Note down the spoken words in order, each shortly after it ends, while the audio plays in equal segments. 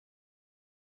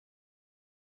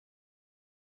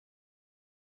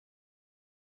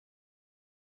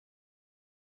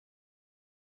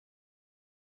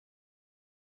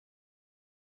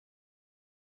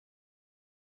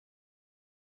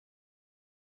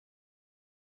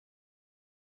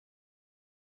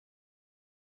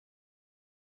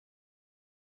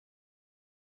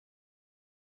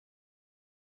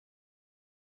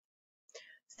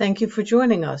Thank you for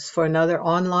joining us for another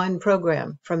online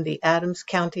program from the Adams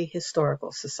County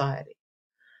Historical Society.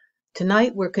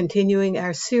 Tonight we're continuing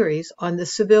our series on the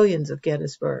civilians of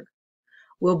Gettysburg.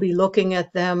 We'll be looking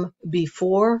at them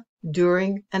before,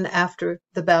 during, and after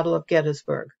the Battle of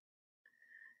Gettysburg.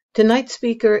 Tonight's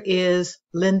speaker is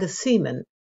Linda Seaman,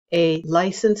 a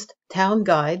licensed town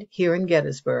guide here in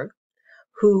Gettysburg,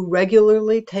 who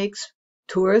regularly takes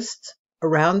tourists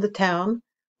around the town,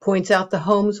 points out the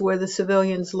homes where the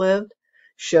civilians lived,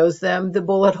 shows them the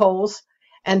bullet holes,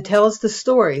 and tells the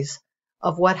stories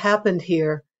of what happened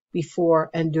here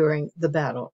before and during the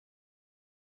battle.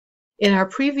 In our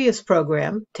previous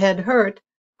program, Ted Hurt,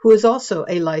 who is also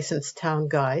a licensed town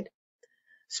guide,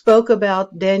 spoke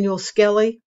about Daniel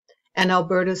Skelly and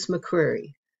Albertus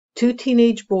McCreary, two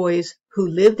teenage boys who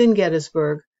lived in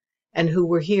Gettysburg and who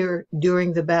were here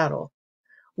during the battle.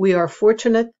 We are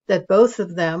fortunate that both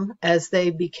of them, as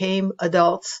they became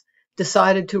adults,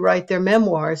 decided to write their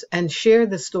memoirs and share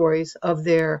the stories of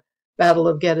their Battle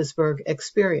of Gettysburg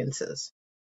experiences.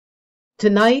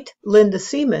 Tonight, Linda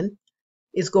Seaman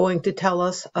is going to tell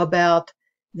us about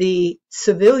the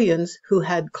civilians who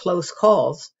had close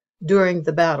calls during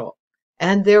the battle,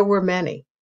 and there were many.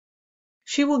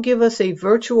 She will give us a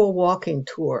virtual walking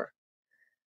tour,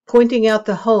 pointing out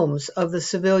the homes of the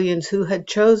civilians who had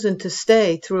chosen to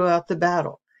stay throughout the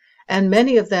battle, and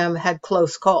many of them had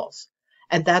close calls,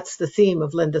 and that's the theme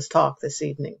of Linda's talk this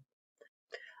evening.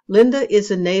 Linda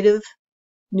is a native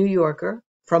New Yorker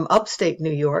from upstate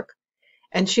New York,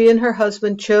 and she and her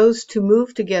husband chose to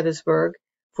move to Gettysburg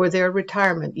for their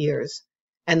retirement years,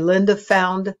 and Linda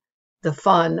found the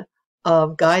fun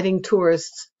of guiding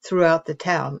tourists throughout the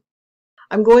town.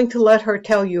 I'm going to let her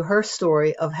tell you her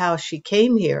story of how she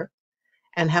came here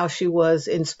and how she was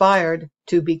inspired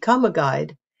to become a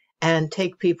guide and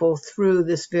take people through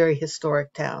this very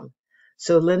historic town.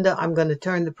 So, Linda, I'm going to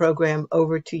turn the program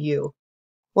over to you.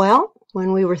 Well,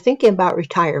 when we were thinking about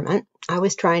retirement, I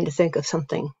was trying to think of some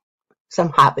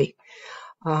hobby.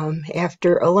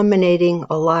 After eliminating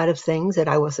a lot of things that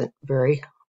I wasn't very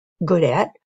good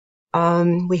at,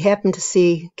 we happened to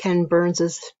see Ken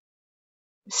Burns's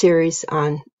series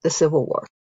on the Civil War.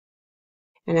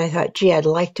 And I thought, gee, I'd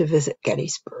like to visit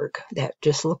Gettysburg. That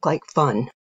just looked like fun.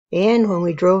 And when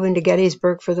we drove into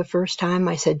Gettysburg for the first time,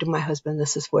 I said to my husband,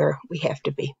 this is where we have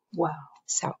to be. Wow.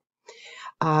 So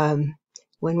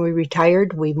when we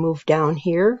retired, we moved down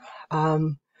here.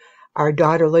 Our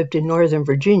daughter lived in Northern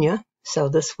Virginia, so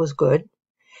this was good.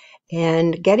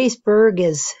 And Gettysburg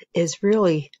is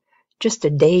really just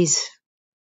a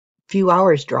few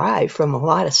hours drive from a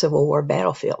lot of Civil War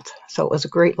battlefields. So it was a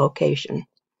great location.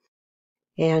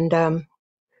 And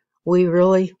we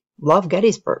really love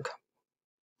Gettysburg.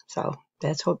 So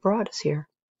that's what brought us here.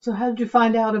 So how did you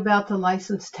find out about the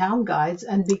licensed town guides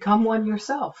and become one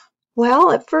yourself?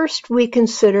 Well, at first I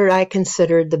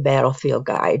considered the battlefield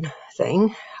guide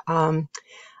thing. A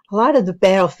lot of the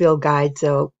battlefield guides,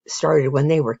 though, started when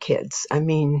they were kids. I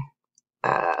mean,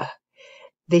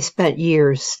 they spent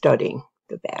years studying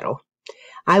the battle.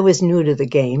 I was new to the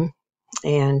game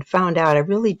and found out I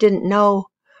really didn't know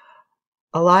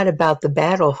a lot about the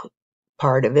battle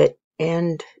part of it,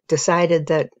 and decided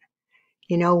that,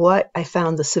 you know what, I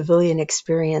found the civilian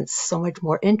experience so much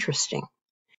more interesting.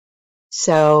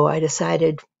 So I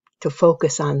decided to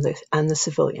focus on the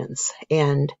civilians,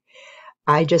 and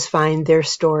I just find their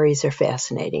stories are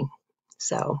fascinating.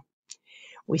 So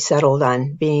we settled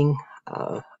on being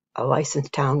a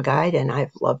licensed town guide, and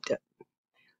I've loved it.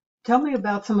 Tell me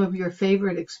about some of your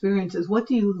favorite experiences. What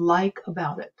do you like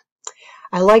about it?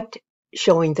 I liked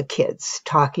showing the kids,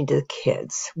 talking to the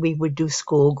kids. We would do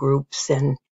school groups,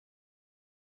 and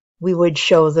we would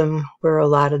show them where a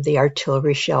lot of the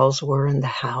artillery shells were in the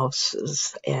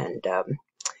houses, and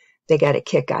they got a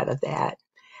kick out of that.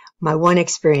 My one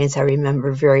experience I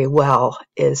remember very well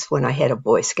is when I had a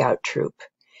Boy Scout troop,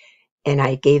 and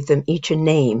I gave them each a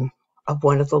name of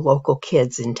one of the local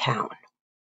kids in town.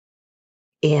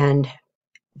 And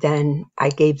then I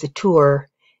gave the tour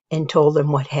and told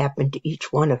them what happened to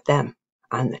each one of them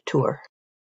on the tour.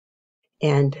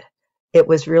 And it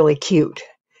was really cute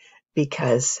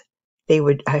because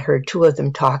I heard two of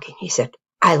them talking. He said,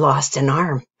 I lost an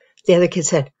arm. The other kid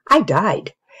said, I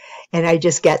died. And I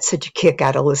just got such a kick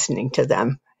out of listening to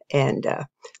them. And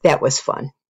that was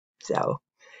fun. So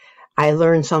I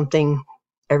learn something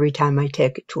every time I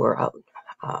take a tour out.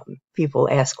 People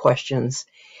ask questions,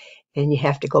 and you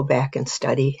have to go back and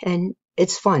study. And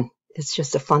it's fun. It's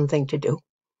just a fun thing to do.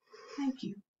 Thank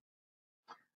you.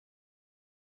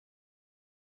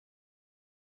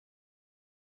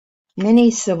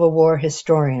 Many Civil War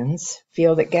historians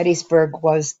feel that Gettysburg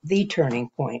was the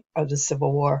turning point of the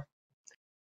Civil War.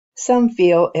 Some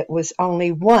feel it was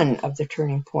only one of the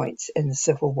turning points in the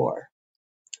Civil War.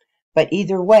 But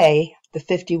either way, the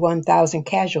 51,000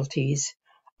 casualties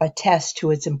attest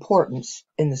to its importance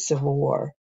in the Civil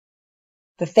War.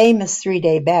 The famous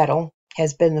three-day battle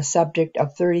has been the subject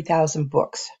of 30,000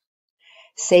 books.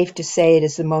 Safe to say it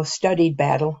is the most studied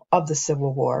battle of the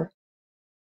Civil War.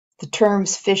 The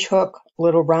terms Fishhook,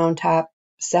 Little Round Top,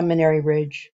 Cemetery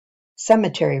Ridge,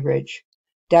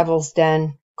 Devil's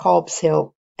Den, Culp's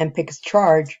Hill, and Pickett's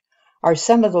Charge are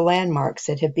some of the landmarks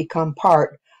that have become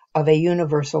part of a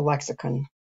universal lexicon.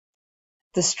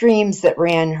 The streams that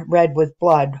ran red with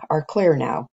blood are clear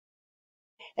now,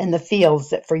 and the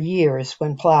fields that for years,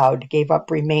 when plowed, gave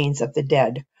up remains of the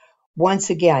dead,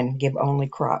 once again give only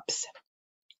crops.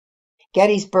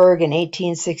 Gettysburg in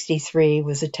 1863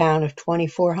 was a town of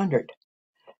 2,400,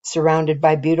 surrounded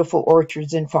by beautiful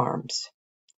orchards and farms.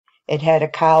 It had a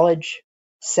college,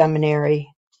 seminary,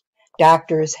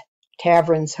 doctors,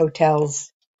 taverns,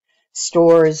 hotels,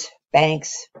 stores,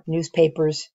 banks,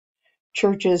 newspapers,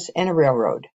 churches, and a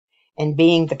railroad, and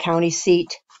being the county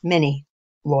seat, many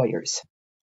lawyers.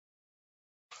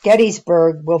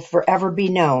 Gettysburg will forever be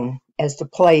known as the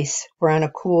place where on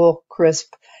a cool,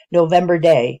 crisp November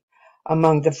day,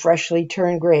 among the freshly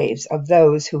turned graves of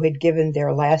those who had given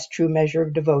their last true measure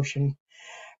of devotion,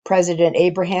 President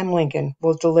Abraham Lincoln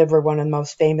will deliver one of the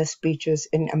most famous speeches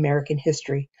in American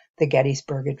history, the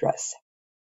Gettysburg Address.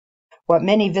 What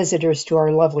many visitors to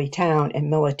our lovely town and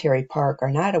military park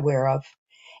are not aware of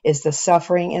is the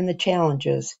suffering and the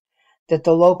challenges that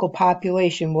the local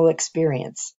population will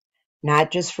experience, not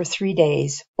just for 3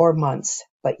 days or months,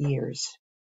 but years.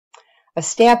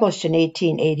 Established in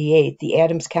 1888, the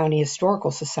Adams County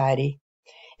Historical Society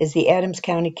is the Adams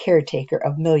County caretaker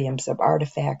of millions of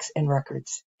artifacts and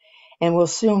records, and will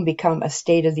soon become a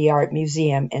state-of-the-art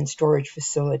museum and storage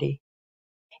facility.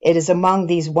 It is among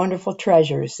these wonderful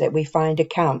treasures that we find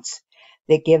accounts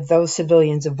that give those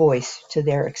civilians a voice to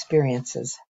their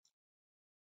experiences.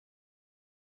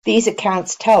 These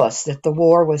accounts tell us that the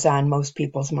war was on most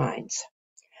people's minds.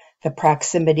 The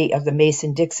proximity of the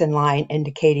Mason-Dixon line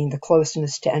indicating the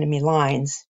closeness to enemy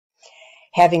lines,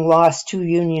 having lost 2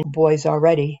 Union boys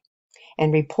already,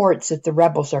 and reports that the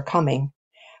rebels are coming,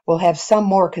 will have some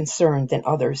more concern than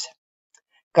others.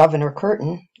 Governor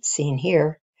Curtin, seen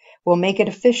here, will make it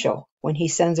official when he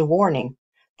sends a warning,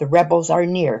 the rebels are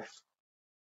near.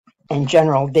 And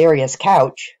General Darius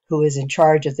Couch, who is in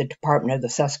charge of the Department of the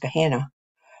Susquehanna,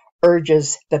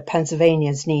 urges that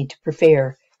Pennsylvanians need to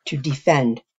prepare to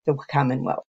defend the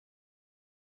Commonwealth.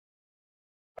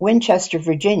 Winchester,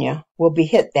 Virginia, will be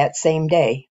hit that same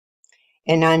day.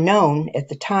 An unknown at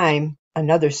the time,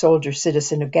 another soldier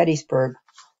citizen of Gettysburg,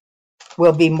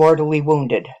 will be mortally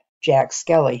wounded, Jack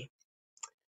Skelly.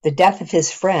 The death of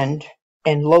his friend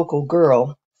and local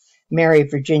girl, Mary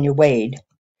Virginia Wade,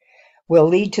 will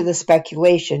lead to the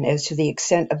speculation as to the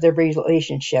extent of their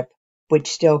relationship,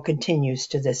 which still continues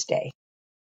to this day.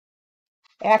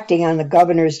 Acting on the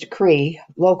governor's decree,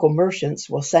 local merchants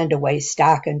will send away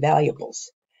stock and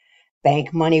valuables.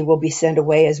 Bank money will be sent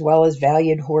away as well as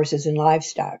valued horses and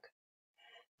livestock.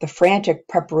 The frantic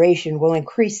preparation will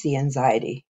increase the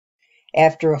anxiety.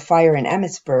 After a fire in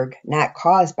Emmitsburg, not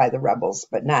caused by the rebels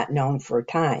but not known for a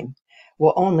time,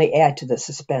 will only add to the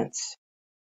suspense.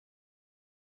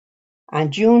 On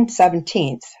June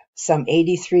 17th, some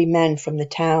 83 men from the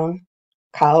town,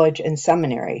 college, and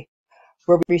seminary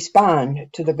will respond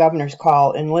to the governor's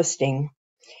call enlisting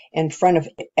in front of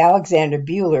Alexander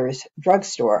Bueller's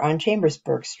drugstore on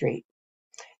Chambersburg Street.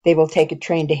 They will take a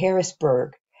train to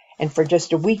Harrisburg, and for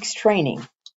just a week's training,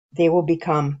 they will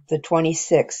become the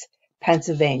 26th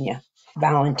Pennsylvania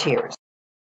Volunteers.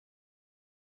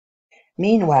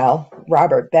 Meanwhile,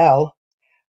 Robert Bell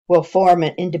will form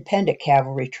an independent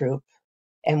cavalry troop,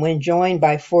 and when joined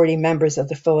by 40 members of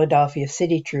the Philadelphia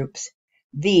City troops,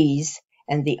 these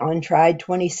and the untried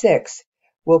 26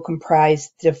 will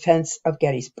comprise the defense of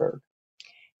Gettysburg.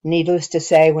 Needless to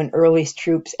say, when Early's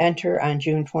troops enter on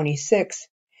June 26,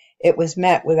 it was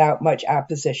met without much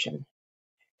opposition.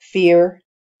 Fear,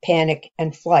 panic,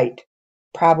 and flight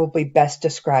probably best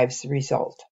describes the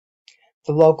result.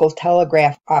 The local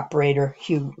telegraph operator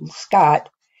Hugh Scott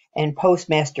and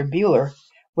Postmaster Bueller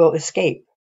will escape.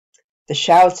 The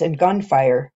shouts and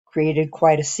gunfire created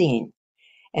quite a scene,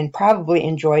 and probably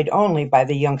enjoyed only by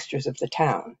the youngsters of the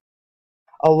town.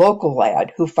 A local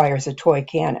lad who fires a toy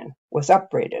cannon was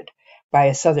upbraided by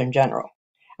a Southern general.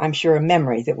 I'm sure a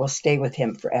memory that will stay with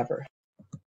him forever.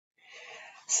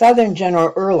 Southern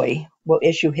General Early will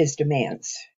issue his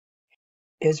demands.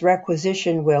 His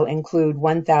requisition will include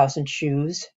 1,000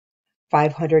 shoes,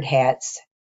 500 hats,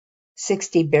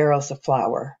 60 barrels of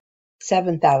flour,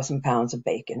 7,000 pounds of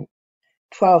bacon,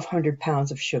 1,200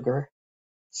 pounds of sugar,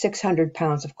 600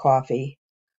 pounds of coffee,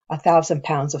 1,000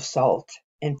 pounds of salt,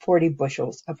 and 40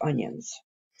 bushels of onions.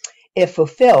 If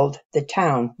fulfilled, the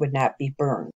town would not be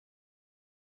burned.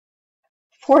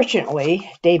 Fortunately,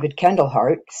 David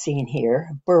Kendallhart, seen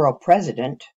here, borough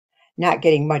president, not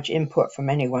getting much input from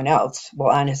anyone else, will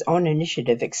on his own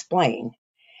initiative explain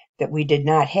that we did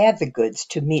not have the goods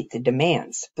to meet the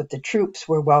demands, but the troops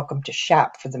were welcome to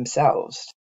shop for themselves.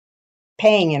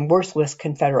 Paying in worthless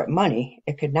Confederate money,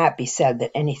 it could not be said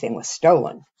that anything was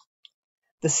stolen.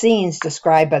 The scenes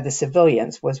described by the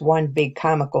civilians was one big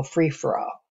comical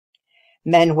free-for-all.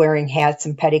 Men wearing hats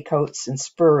and petticoats and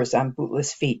spurs on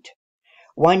bootless feet.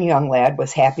 One young lad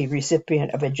was happy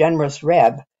recipient of a generous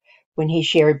reb when he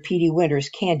shared Petey Winter's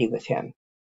candy with him.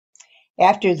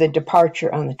 After the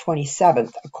departure on the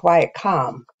 27th, a quiet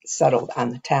calm settled on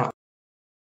the town.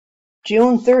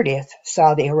 June 30th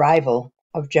saw the arrival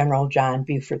of General John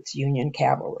Buford's Union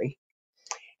cavalry,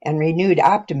 and renewed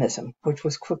optimism, which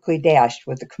was quickly dashed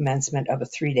with the commencement of a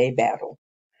 3-day battle.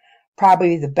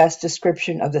 Probably the best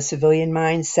description of the civilian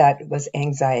mindset was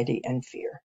anxiety and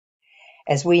fear.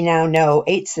 As we now know,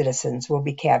 8 citizens will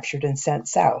be captured and sent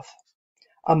south.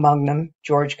 Among them,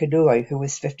 George Cadoy, who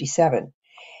was 57.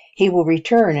 He will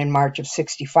return in March of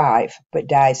 65, but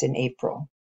dies in April.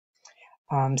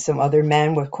 Some other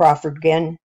men were Crawford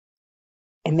Ginn,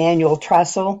 Emmanuel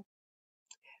Trussell,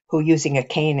 who using a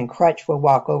cane and crutch will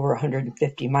walk over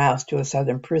 150 miles to a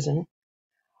southern prison,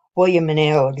 William and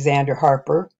Alexander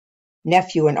Harper,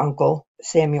 nephew and uncle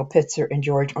Samuel Pitzer and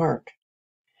George Arndt.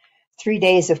 3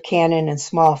 days of cannon and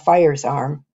small firearms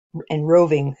and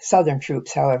roving Southern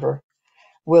troops, however,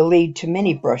 will lead to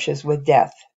many brushes with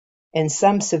death, and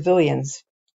some civilians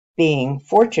being,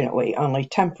 fortunately, only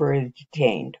temporarily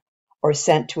detained or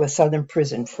sent to a Southern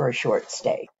prison for a short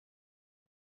stay.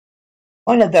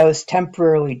 One of those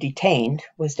temporarily detained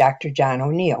was Dr. John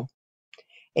O'Neill,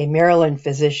 a Maryland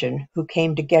physician who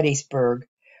came to Gettysburg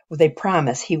with a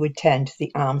promise he would tend to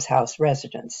the almshouse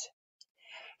residents.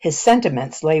 His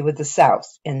sentiments lay with the South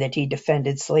in that he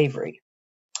defended slavery.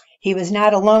 He was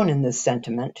not alone in this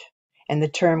sentiment, and the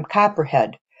term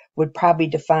Copperhead would probably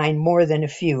define more than a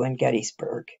few in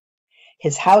Gettysburg.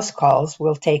 His house calls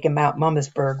will take him out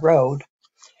Mummersburg Road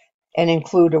and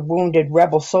include a wounded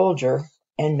rebel soldier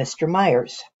and Mr.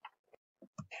 Myers.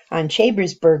 On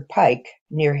Chambersburg Pike,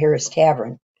 near Harris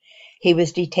Tavern, he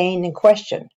was detained and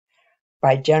questioned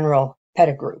by General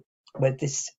Pettigrew with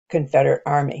the Confederate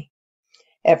Army.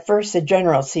 At first, the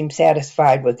general seemed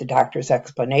satisfied with the doctor's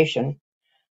explanation,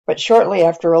 but shortly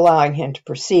after allowing him to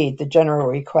proceed, the general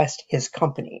requested his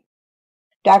company.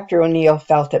 Dr. O'Neill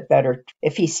felt it better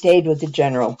if he stayed with the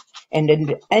general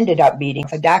and ended up meeting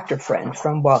a doctor friend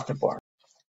from Baltimore.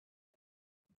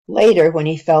 Later, when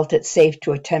he felt it safe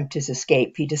to attempt his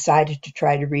escape, he decided to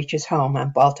try to reach his home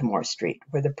on Baltimore Street,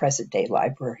 where the present-day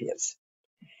library is.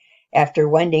 After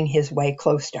wending his way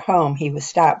close to home, he was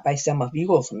stopped by some of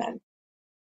Ewell's men.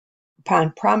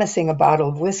 Upon promising a bottle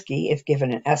of whiskey if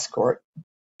given an escort,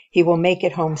 he will make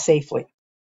it home safely.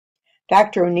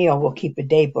 Dr. O'Neill will keep a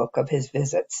daybook of his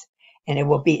visits, and it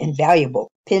will be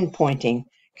invaluable pinpointing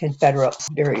Confederate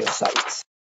burial sites.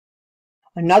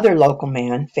 Another local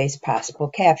man faced possible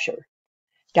capture.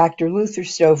 Dr. Luther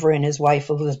Stover and his wife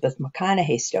Elizabeth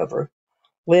McConaughey Stover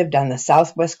lived on the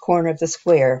southwest corner of the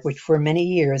square, which for many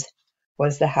years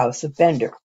was the house of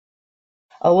Bender.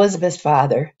 Elizabeth's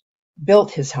father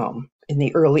built his home in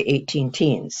the early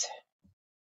 18-teens.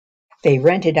 They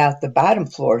rented out the bottom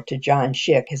floor to John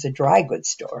Schick as a dry goods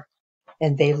store,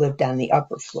 and they lived on the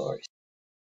upper floors.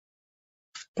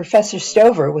 Professor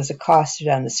Stover was accosted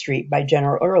on the street by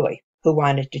General Early, who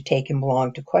wanted to take him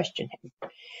along to question him.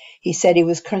 He said he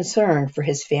was concerned for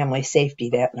his family's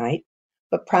safety that night,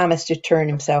 but promised to turn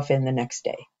himself in the next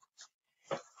day.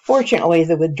 Fortunately,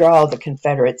 the withdrawal of the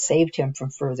Confederates saved him from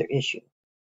further issue.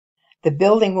 The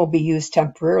building will be used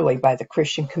temporarily by the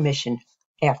Christian Commission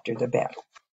after the battle.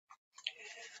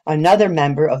 Another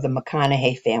member of the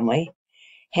McConaughey family,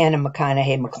 Hannah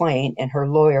McConaughey McLean, and her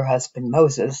lawyer husband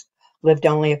Moses, lived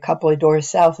only a couple of doors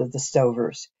south of the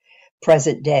Stovers'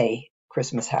 present-day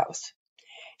Christmas house.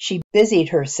 She busied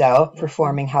herself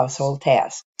performing household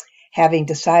tasks. Having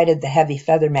decided the heavy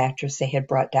feather mattress they had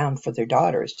brought down for their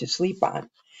daughters to sleep on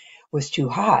was too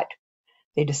hot,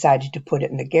 they decided to put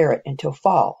it in the garret until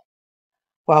fall.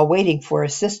 While waiting for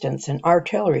assistance, an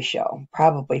artillery shell,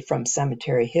 probably from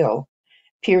Cemetery Hill,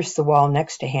 pierced the wall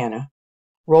next to Hannah,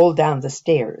 rolled down the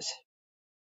stairs.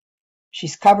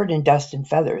 She's covered in dust and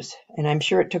feathers, and I'm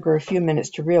sure it took her a few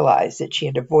minutes to realize that she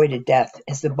had avoided death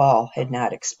as the ball had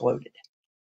not exploded.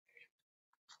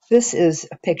 This is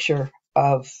a picture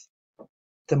of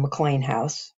the McLean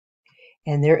house,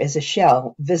 and there is a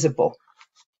shell visible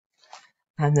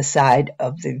on the side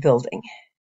of the building.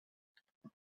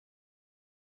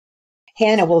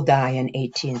 Hannah will die in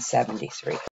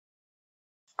 1873.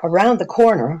 Around the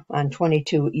corner on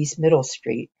 22 East Middle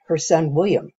Street, her son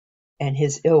William and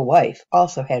his ill wife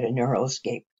also had a narrow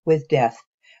escape with death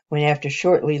when, after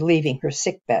shortly leaving her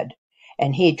sickbed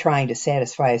and he trying to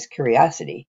satisfy his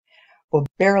curiosity, will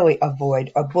barely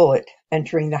avoid a bullet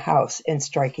entering the house and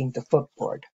striking the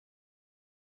footboard.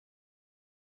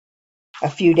 A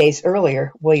few days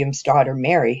earlier, William's daughter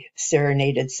Mary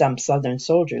serenaded some Southern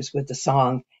soldiers with the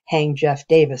song "Hang Jeff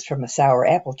Davis from a Sour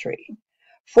Apple Tree."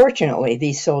 Fortunately,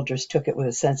 these soldiers took it with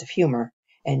a sense of humor,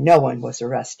 and no one was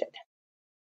arrested.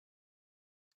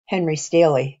 Henry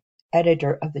Staley,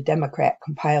 editor of the Democrat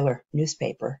Compiler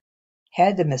newspaper,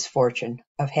 had the misfortune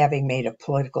of having made a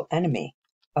political enemy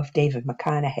of David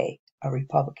McConaughey, a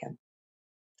Republican.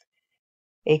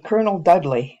 A Colonel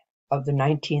Dudley of the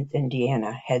 19th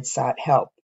Indiana had sought help,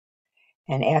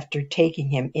 and after taking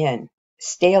him in,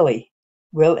 Staley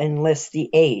will enlist the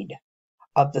aid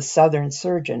of the Southern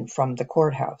surgeon from the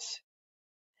courthouse.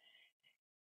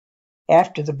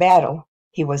 After the battle,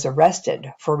 he was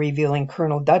arrested for revealing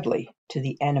Colonel Dudley to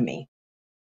the enemy.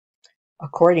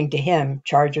 According to him,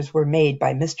 charges were made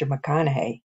by Mr.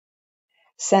 McConaughey.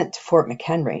 Sent to Fort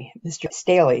McHenry, Mr.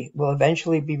 Staley will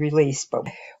eventually be released, but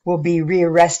will be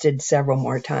rearrested several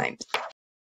more times.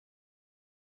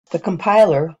 The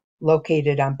Compiler,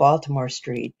 located on Baltimore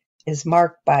Street, is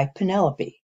marked by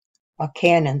Penelope, a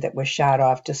cannon that was shot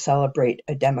off to celebrate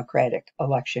a Democratic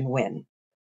election win.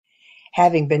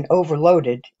 Having been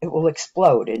overloaded, it will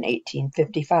explode in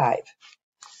 1855.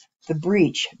 The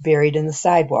breech buried in the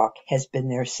sidewalk has been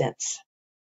there since.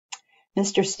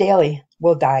 Mr. Staley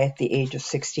will die at the age of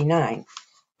 69.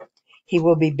 He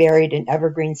will be buried in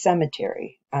Evergreen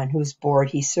Cemetery, on whose board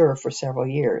he served for several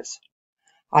years.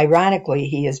 Ironically,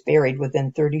 he is buried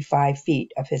within 35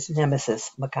 feet of his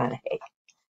nemesis, McConaughey.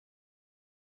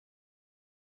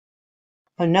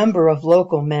 A number of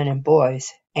local men and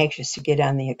boys, anxious to get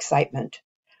on the excitement,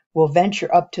 will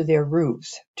venture up to their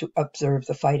roofs to observe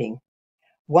the fighting.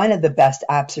 One of the best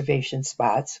observation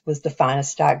spots was the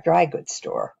Fonestock dry goods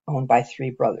store, owned by three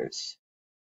brothers.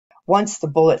 Once the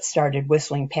bullets started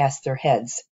whistling past their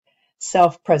heads,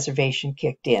 self-preservation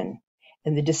kicked in,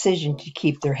 and the decision to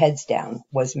keep their heads down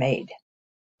was made.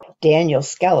 Daniel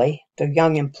Skelly, the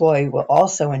young employee, will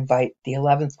also invite the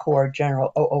 11th Corps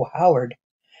General O.O. Howard,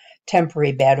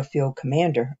 temporary battlefield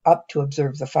commander, up to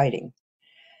observe the fighting.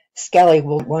 Skelly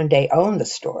will one day own the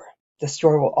store. The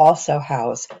store will also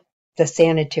house the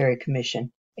Sanitary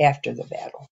Commission after the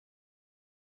battle.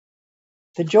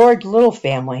 The George Little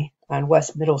family on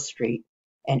West Middle Street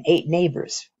and 8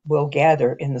 neighbors will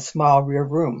gather in the small rear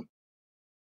room.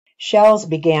 Shells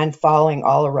began falling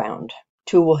all around.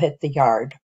 2 will hit the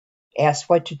yard. Asked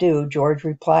what to do, George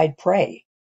replied, "Pray."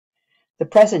 The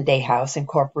present-day house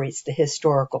incorporates the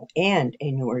historical and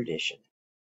a newer addition.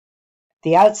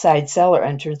 The outside cellar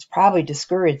entrance probably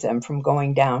discouraged them from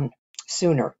going down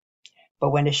sooner, but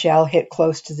when a shell hit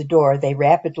close to the door, they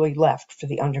rapidly left for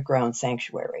the underground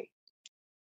sanctuary.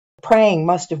 Praying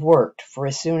must have worked, for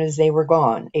as soon as they were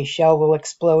gone, a shell will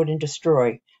explode and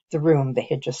destroy the room they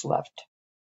had just left.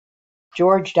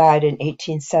 George died in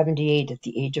 1878 at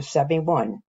the age of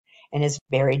 71 and is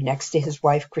buried next to his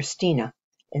wife Christina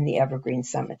in the Evergreen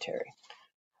Cemetery.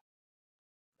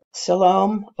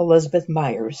 Salome Elizabeth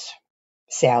Myers,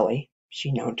 Sally,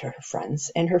 she known to her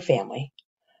friends, and her family,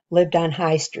 lived on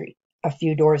High Street, a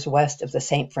few doors west of the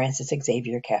St. Francis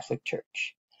Xavier Catholic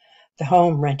Church. The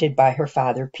home, rented by her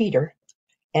father Peter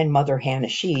and mother Hannah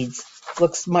Sheeds,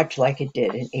 looks much like it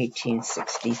did in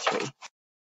 1863.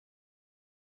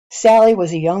 Sally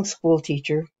was a young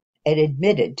schoolteacher and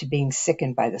admitted to being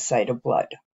sickened by the sight of blood,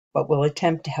 but will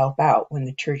attempt to help out when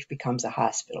the church becomes a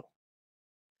hospital.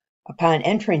 Upon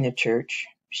entering the church,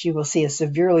 she will see a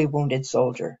severely wounded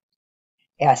soldier.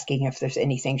 Asking if there's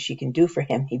anything she can do for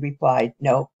him, he replied,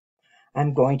 "No,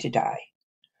 I'm going to die."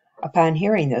 Upon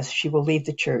hearing this, she will leave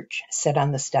the church, sit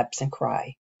on the steps and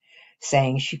cry,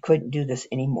 saying she couldn't do this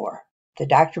anymore. The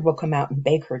doctor will come out and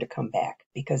beg her to come back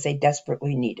because they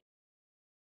desperately need it.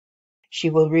 She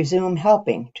will resume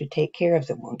helping to take care of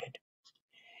the wounded.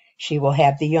 She will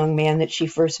have the young man that she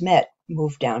first met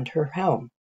move down to her home,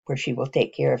 where she will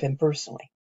take care of him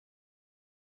personally.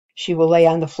 She will lay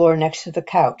on the floor next to the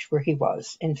couch where he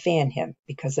was and fan him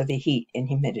because of the heat and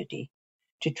humidity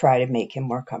to try to make him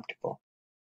more comfortable.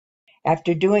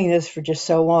 After doing this for just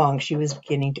so long, she was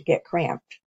beginning to get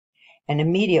cramped, and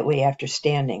immediately after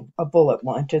standing, a bullet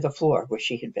went into the floor where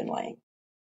she had been laying.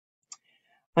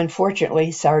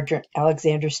 Unfortunately, Sergeant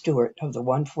Alexander Stewart of the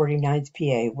 149th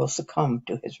PA will succumb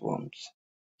to his wounds.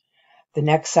 The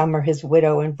next summer, his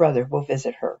widow and brother will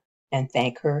visit her and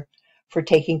thank her for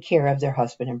taking care of their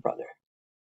husband and brother.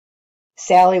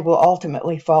 Sally will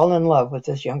ultimately fall in love with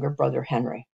his younger brother,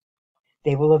 Henry.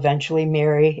 They will eventually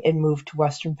marry and move to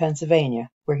western Pennsylvania,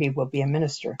 where he will be a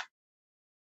minister.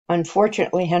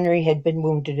 Unfortunately, Henry had been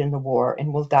wounded in the war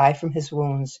and will die from his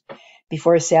wounds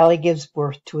before Sally gives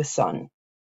birth to a son.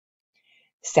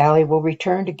 Sally will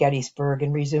return to Gettysburg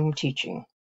and resume teaching.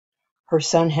 Her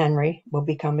son Henry will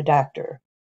become a doctor.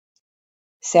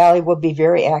 Sally will be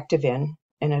very active in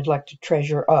and elected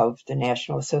treasurer of the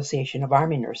National Association of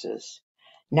Army Nurses.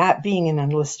 Not being an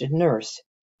enlisted nurse,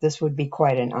 this would be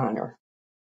quite an honor.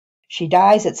 She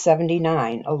dies at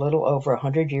 79, a little over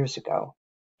 100 years ago,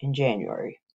 in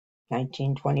January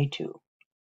 1922.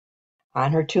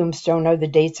 On her tombstone are the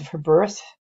dates of her birth,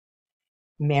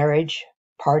 marriage,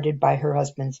 parted by her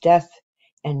husband's death,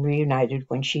 and reunited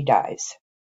when she dies.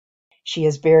 She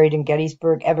is buried in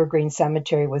Gettysburg Evergreen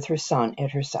Cemetery with her son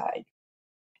at her side.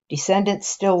 Descendants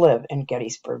still live in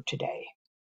Gettysburg today.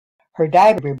 Her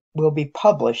diary will be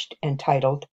published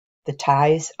entitled The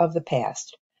Ties of the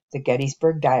Past, The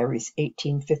Gettysburg Diaries,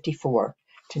 1854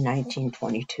 to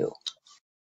 1922.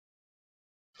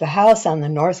 The house on the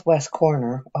northwest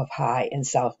corner of High and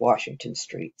South Washington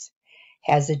Streets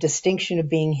has the distinction of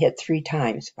being hit 3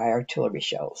 times by artillery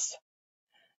shells.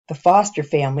 The Foster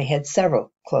family had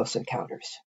several close encounters.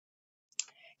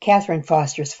 Catherine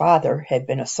Foster's father had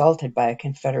been assaulted by a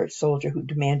Confederate soldier who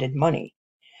demanded money.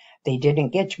 They didn't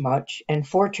get much and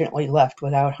fortunately left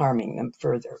without harming them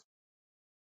further.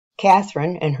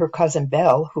 Catherine and her cousin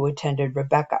Belle, who attended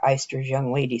Rebecca Eyster's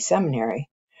Young Ladies Seminary,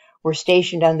 were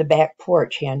stationed on the back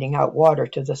porch handing out water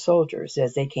to the soldiers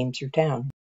as they came through town.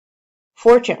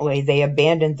 Fortunately, they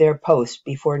abandoned their post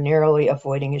before narrowly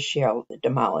avoiding a shell that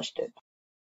demolished it.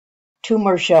 2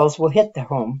 more shells will hit the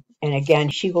home, and again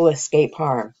she will escape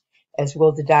harm, as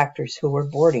will the doctors who were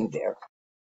boarding there.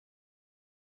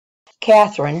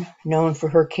 Catherine, known for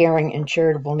her caring and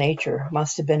charitable nature,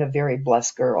 must have been a very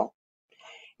blessed girl.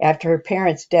 After her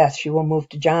parents' death, she will move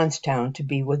to Johnstown to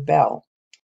be with Belle.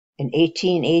 In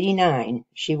 1889,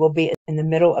 she will be in the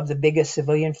middle of the biggest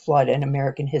civilian flood in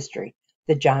American history,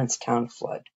 the Johnstown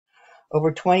flood.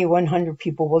 Over 2,100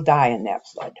 people will die in that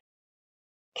flood.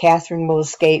 Catherine will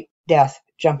escape death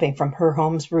jumping from her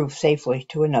home's roof safely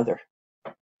to another.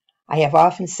 I have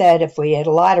often said if we had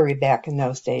a lottery back in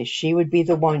those days, she would be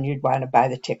the one you'd want to buy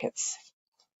the tickets.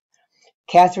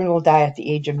 Catherine will die at the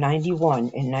age of 91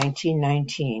 in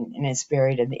 1919 and is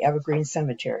buried in the Evergreen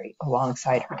Cemetery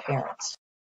alongside her parents.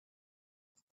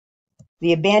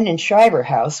 The abandoned Shriver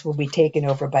house will be taken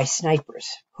over by snipers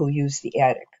who use the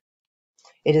attic.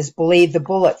 It is believed the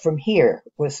bullet from here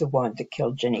was the one that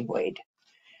killed Jenny Wade,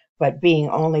 but being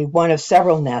only one of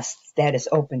several nests, that is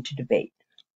open to debate.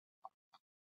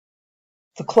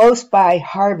 The close-by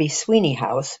Harvey Sweeney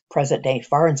house, present-day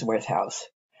Farnsworth House,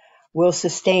 will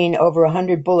sustain over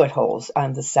 100 bullet holes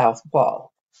on the south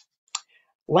wall.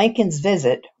 Lincoln's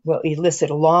visit will elicit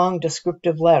a long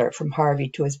descriptive letter from Harvey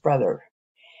to his brother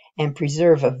and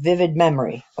preserve a vivid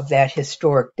memory of that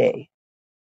historic day.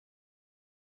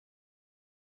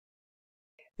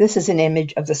 This is an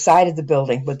image of the side of the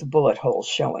building with the bullet holes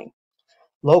showing.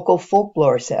 Local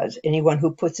folklore says anyone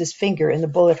who puts his finger in the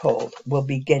bullet hole will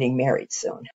be getting married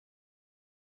soon.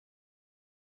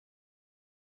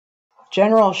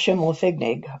 General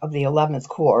Schimmelfennig of the 11th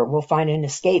Corps will find an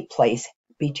escape place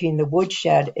between the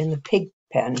woodshed and the pig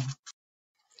pen.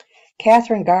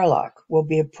 Catherine Garlock will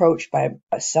be approached by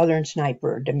a Southern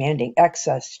sniper demanding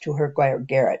access to her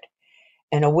garret,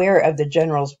 and aware of the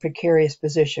general's precarious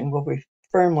position will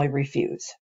firmly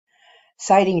refuse.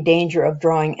 Citing danger of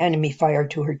drawing enemy fire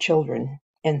to her children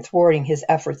and thwarting his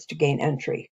efforts to gain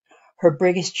entry, her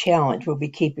biggest challenge will be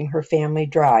keeping her family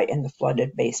dry in the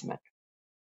flooded basement.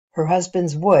 Her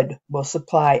husband's wood will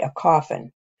supply a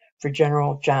coffin for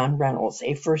General John Reynolds,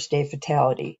 a first-day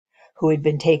fatality, who had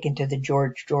been taken to the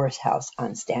George Joris house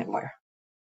on Stanware.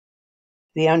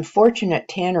 The unfortunate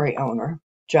tannery owner,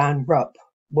 John Rupp,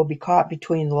 will be caught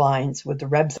between the lines, with the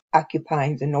Rebs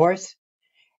occupying the north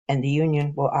and the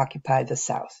Union will occupy the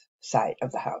south side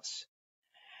of the house,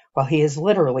 while he is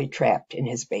literally trapped in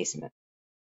his basement.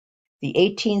 The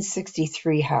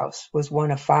 1863 house was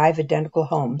one of 5 identical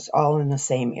homes, all in the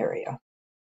same area.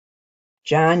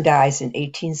 John dies in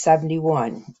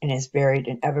 1871 and is buried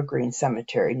in Evergreen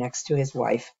Cemetery next to his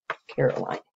wife,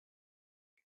 Caroline.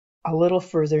 A little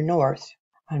further north,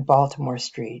 on Baltimore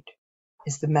Street,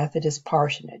 is the Methodist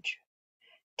parsonage.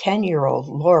 10-year-old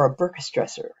Laura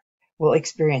Burkestresser will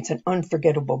experience an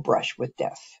unforgettable brush with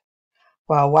death.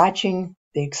 While watching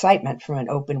the excitement from an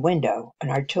open window, an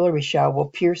artillery shell will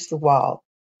pierce the wall,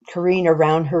 careen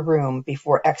around her room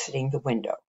before exiting the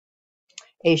window.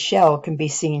 A shell can be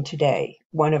seen today,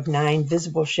 one of 9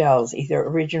 visible shells, either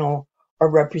original or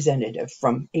representative,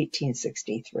 from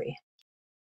 1863.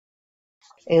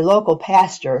 A local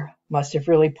pastor must have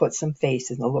really put some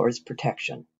faith in the Lord's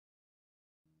protection.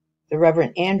 The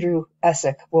Reverend Andrew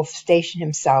Essick will station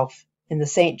himself in the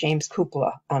St. James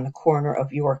cupola on the corner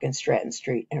of York and Stratton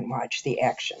Street and watch the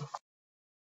action.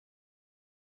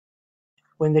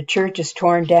 When the church is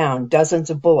torn down, dozens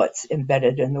of bullets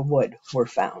embedded in the wood were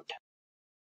found.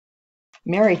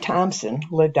 Mary Thompson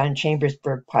lived on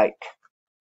Chambersburg Pike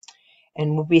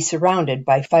and will be surrounded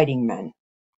by fighting men.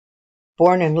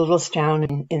 Born in Littlestown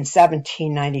in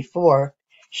 1794,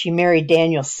 she married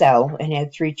Daniel Sell and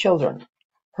had 3 children.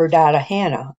 Her daughter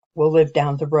Hannah will live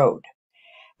down the road.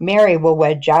 Mary will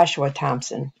wed Joshua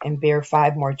Thompson and bear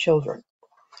 5 more children.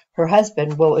 Her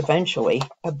husband will eventually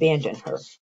abandon her.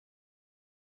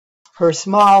 Her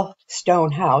small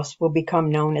stone house will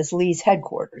become known as Lee's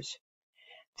headquarters.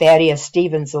 Thaddeus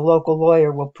Stevens, a local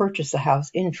lawyer, will purchase a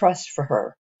house in trust for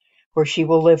her, where she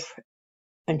will live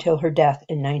until her death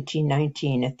in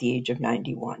 1919 at the age of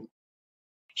 91.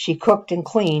 She cooked and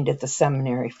cleaned at the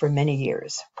seminary for many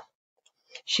years.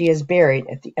 She is buried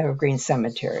at the Evergreen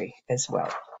Cemetery as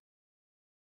well.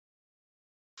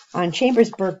 On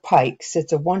Chambersburg Pike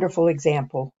sits a wonderful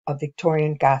example of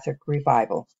Victorian Gothic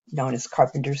revival known as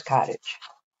Carpenter's Cottage.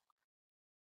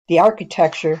 The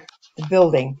architecture, the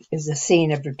building, is the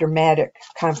scene of a dramatic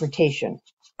confrontation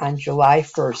on July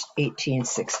 1st,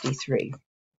 1863.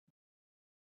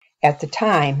 At the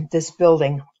time, this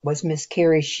building was Miss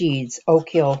Carrie Sheed's Oak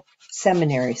Hill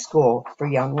Seminary School for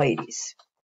young ladies.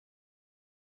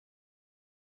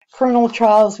 Colonel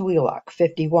Charles Wheelock,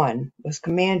 51, was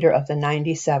commander of the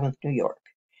 97th New York.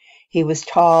 He was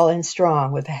tall and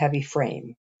strong with a heavy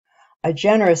frame, a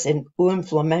generous and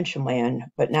influential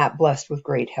man, but not blessed with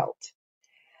great health.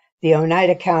 The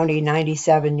Oneida County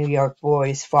 97 New York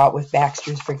boys fought with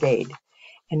Baxter's brigade,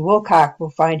 and Wilcox will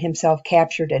find himself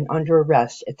captured and under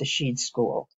arrest at the Sheed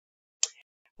School.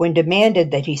 When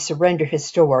demanded that he surrender his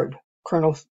sword,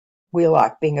 Colonel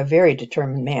Wheelock, being a very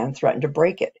determined man, threatened to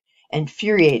break it,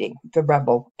 infuriating the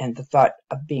rebel and the thought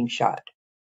of being shot.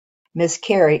 Miss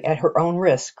Carrie, at her own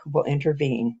risk, will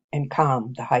intervene and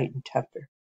calm the heightened temper.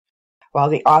 While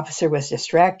the officer was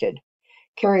distracted,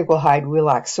 Carrie will hide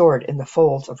Wheelock's sword in the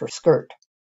folds of her skirt.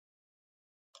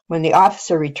 When the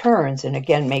officer returns and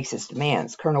again makes his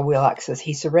demands, Colonel Wheelock says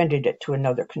he surrendered it to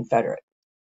another Confederate.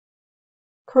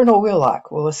 Colonel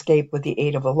Wheelock will escape with the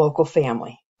aid of a local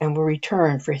family and will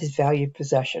return for his valued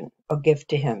possession, a gift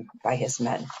to him by his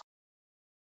men.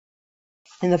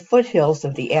 In the foothills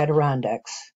of the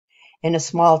Adirondacks, in a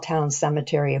small-town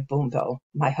cemetery of Boonville,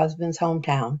 my husband's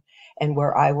hometown, and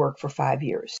where I worked for 5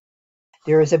 years,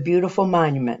 there is a beautiful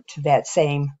monument to that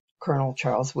same Colonel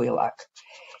Charles Wheelock,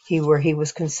 where he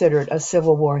was considered a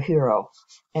Civil War hero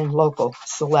and local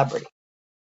celebrity.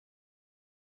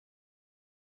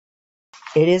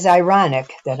 It is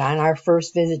ironic that on our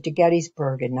first visit to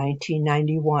Gettysburg in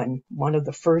 1991, one of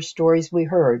the first stories we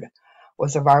heard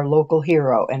was of our local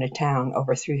hero in a town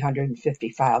over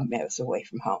 355 miles away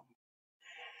from home.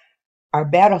 Our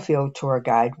battlefield tour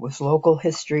guide was local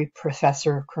history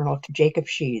professor Colonel Jacob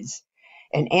Sheeds,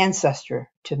 an ancestor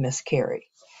to Miss Carrie.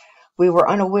 We were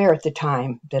unaware at the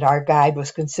time that our guide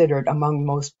was considered among the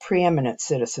most preeminent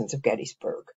citizens of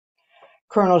Gettysburg.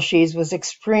 Colonel Sheeds was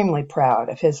extremely proud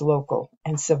of his local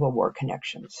and Civil War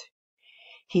connections.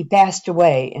 He passed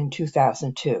away in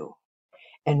 2002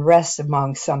 and rests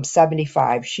among some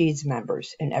 75 Sheeds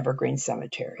members in Evergreen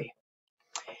Cemetery.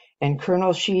 In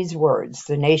Colonel Sheeds' words,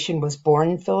 the nation was born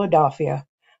in Philadelphia,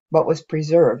 but was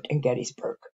preserved in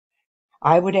Gettysburg.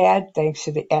 I would add, thanks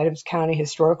to the Adams County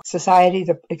Historical Society,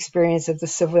 the experience of the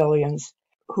civilians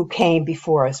who came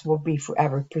before us will be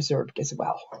forever preserved as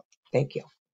well. Thank you.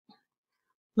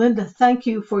 Linda, thank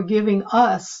you for giving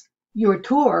us your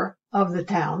tour of the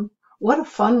town. What a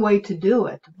fun way to do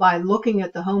it, by looking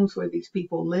at the homes where these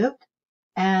people lived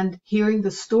and hearing the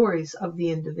stories of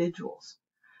the individuals.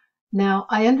 Now,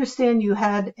 I understand you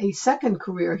had a second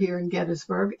career here in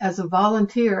Gettysburg as a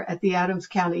volunteer at the Adams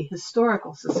County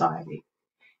Historical Society,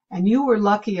 and you were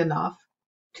lucky enough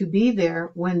to be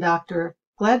there when Dr.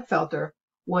 Gladfelter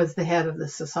was the head of the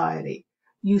society.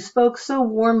 You spoke so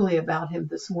warmly about him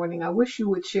this morning. I wish you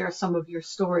would share some of your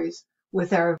stories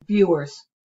with our viewers.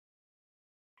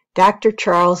 Dr.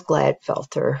 Charles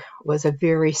Gladfelter was a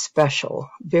very special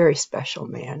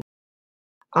man.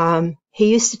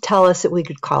 He used to tell us that we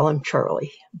could call him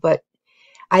Charlie, but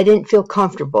I didn't feel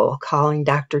comfortable calling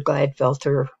Dr.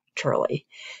 Gladfelter Charlie,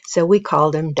 so we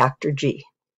called him Dr. G.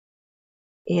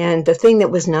 And the thing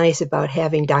that was nice about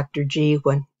having Dr. G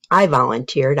when I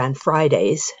volunteered on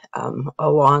Fridays,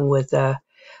 along with,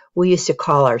 we used to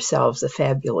call ourselves the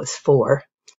Fabulous Four,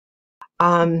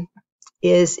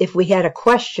 is if we had a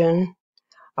question,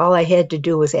 all I had to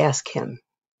do was ask him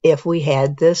if we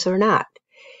had this or not.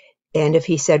 And if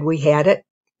he said we had it,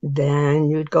 then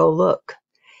you'd go look.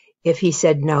 If he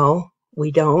said no,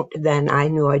 we don't, then I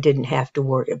knew I didn't have to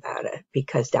worry about it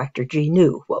because Dr. G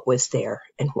knew what was there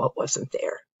and what wasn't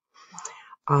there.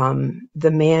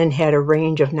 The man had a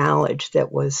range of knowledge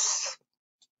that was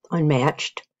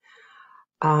unmatched.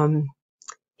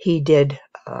 He did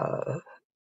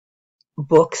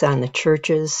books on the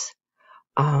churches,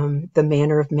 the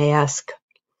manner of Mass.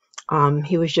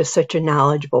 He was just such a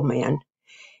knowledgeable man.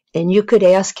 And you could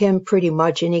ask him pretty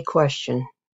much any question,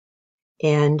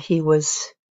 and he was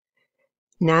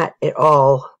not at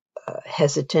all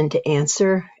hesitant to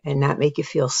answer and not make you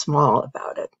feel small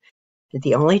about it.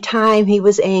 The only time he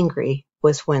was angry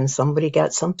was when somebody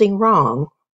got something wrong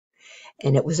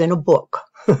and it was in a book.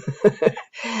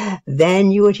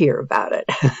 Then you would hear about it.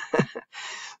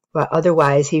 But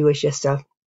otherwise, he was just a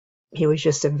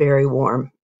very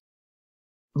warm,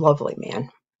 lovely man.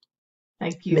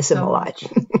 Thank you. Miss him a lot.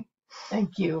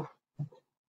 Thank you.